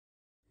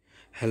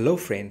Hello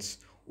friends,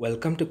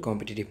 welcome to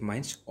Competitive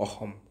Minds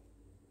ASSAMESE.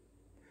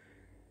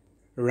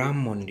 Ram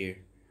Mandir.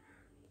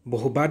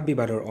 বহুবাদ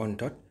বিবাদৰ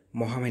অন্তত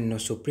মহামান্য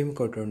সুপ্ৰিম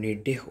কোৰ্টৰ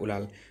নিৰ্দেশ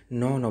ওলাল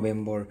 9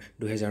 নৱেম্বৰ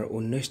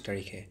 2019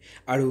 তাৰিখে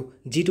আৰু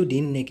যিটো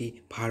দিন নেকি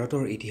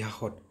ভাৰতৰ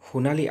ইতিহাসত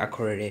সোণালী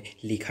আখৰেৰে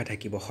লিখা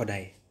থাকিব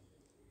সদায়।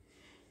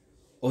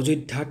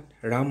 অযোধ্যাত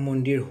ৰাম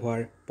মন্দিৰ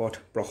হোৱাৰ পথ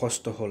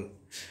প্ৰশস্ত হ'ল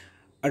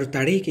আৰু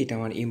তাৰেই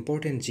কেইটামান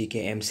ইম্পৰ্টেণ্ট জিকে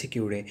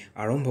MCQৰে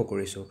আৰম্ভ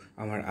কৰিছোঁ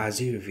আমাৰ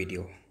আজিৰ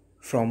video'.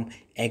 From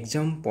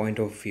exam point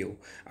of view,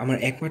 our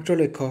ekmatra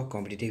lokho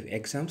competitive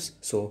exams,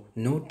 so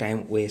no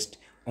time waste,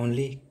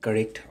 only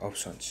correct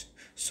options.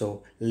 So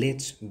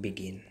let's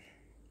begin.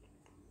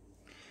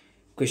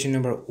 Question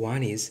number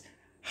 1 is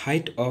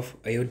height of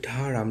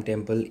Ayodhya Ram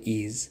Temple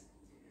is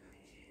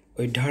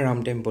Ayodhya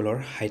Ram Temple or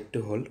height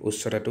to hold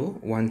ussota to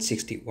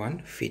 161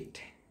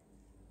 feet.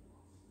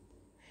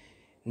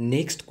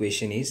 Next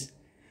question is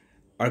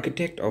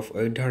architect of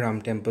Ayodhya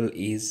Ram Temple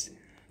is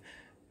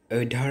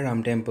Ayodhya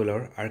Ram Temple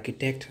or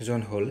architect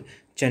John Hall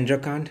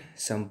Chandrakant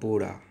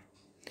Sampura.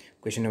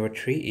 Question number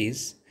 3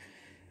 is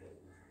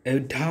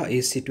Ayodhya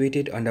is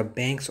situated on the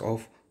banks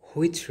of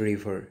which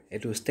river?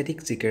 It was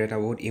static secret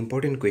about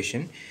important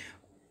question.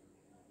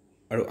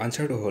 Our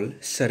answer to Hall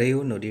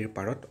Sarayu Nodir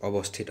Parot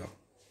Obostito.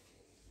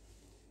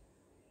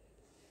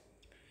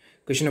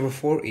 Question number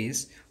 4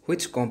 is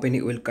which company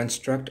will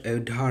construct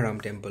Ayodhya Ram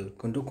Temple?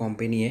 Kuntu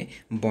company e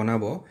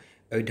bonabo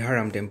Ayodhya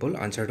Ram Temple.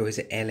 Answer to is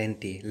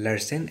L&T,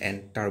 Larsen and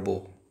Turbo.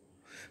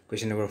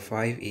 Question number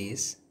 5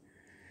 is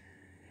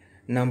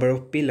number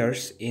of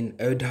pillars in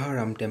Ayodhya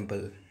Ram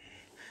Temple.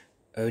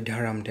 Ayodhya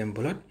Ram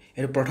Temple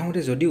it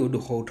prothamote jodiu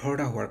 218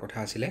 ta hoar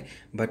kotha asile,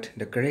 but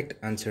the correct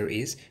answer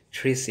is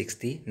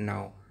 360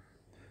 now.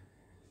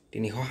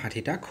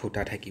 360 ta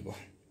khuta thakibo.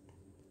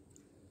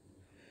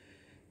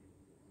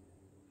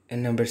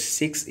 And number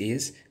 6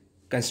 is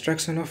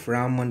construction of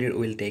Ram Mandir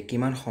will take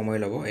kiman somoy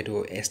lobo. It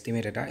will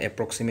estimate at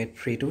approximate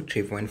 3 to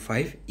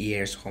 3.5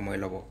 years somoy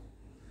lobo.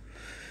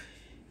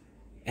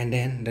 And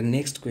then the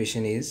next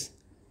question is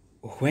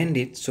when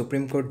did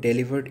Supreme Court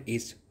delivered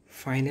its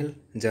final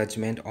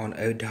judgment on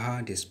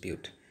Ayodhya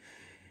dispute?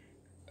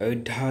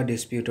 Ayodhya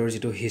dispute or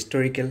jito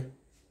historical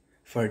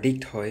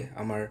verdict hoy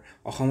amar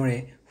অসমৰে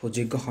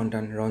সুযোগ্য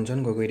সন্তান ৰঞ্জন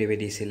গগৈদেৱে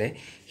দিছিলে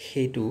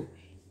হেতু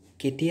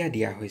কেতিয়া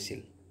দিয়া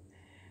হৈছিল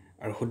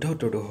আৰু শুদ্ধ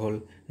উত্তৰটো হ'ল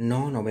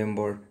 9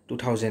 November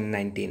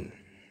 2019.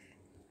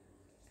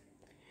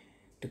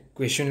 The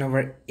question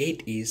number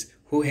 8 is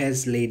who has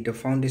laid the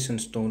foundation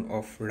stone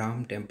of Ram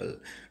Temple?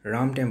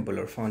 Ram Temple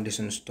or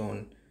foundation stone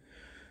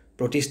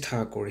প্ৰতিষ্ঠা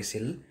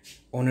কৰিছিল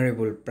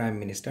Honorable Prime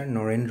Minister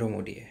Narendra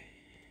Modi.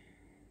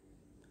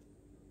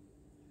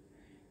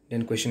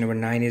 Then question number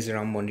 9 is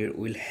Ram Mandir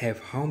will have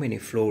how many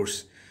floors?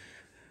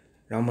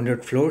 Ram Mandir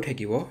floor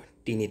থাকিব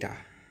 3টা.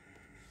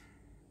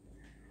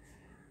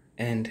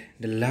 And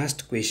the last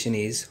question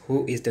is who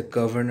is the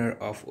governor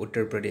of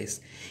Uttar Pradesh?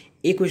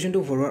 এই কোৱেশ্চনটো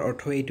ফৰৱাৰ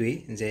অৰ্থ এইটোৱেই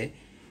যে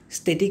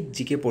static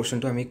জিকে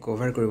পৰ্চনটো আমি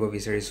cover কৰিব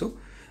বিচাৰিছোঁ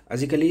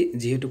আজিকালি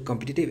যেহেতু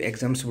কম্পিটিটিভ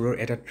এক্সামছবোৰৰ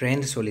এটা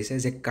ট্ৰেন্ড চলিছে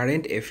যে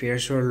কাৰেণ্ট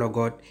এফেয়াৰ্ছৰ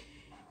লগত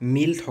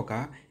মিল থকা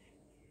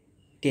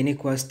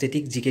তেনেকুৱা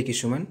ষ্টেটিক জিকে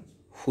কিছুমান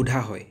সোধা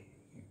হয়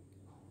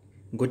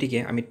গতিকে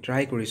আমি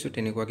ট্ৰাই কৰিছোঁ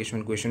তেনেকুৱা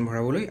কিছুমান কুৱেশ্চন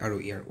ভৰাবলৈ আৰু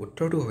ইয়াৰ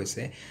উত্তৰটো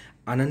হৈছে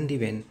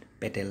আনন্দীবেন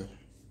পেটেল.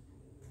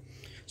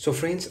 So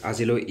friends,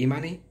 আজিলৈ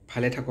ইমানেই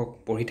ভালে থাকক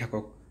পঢ়ি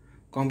থাকক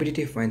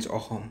Competitive Minds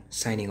ASSAMESE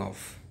signing off.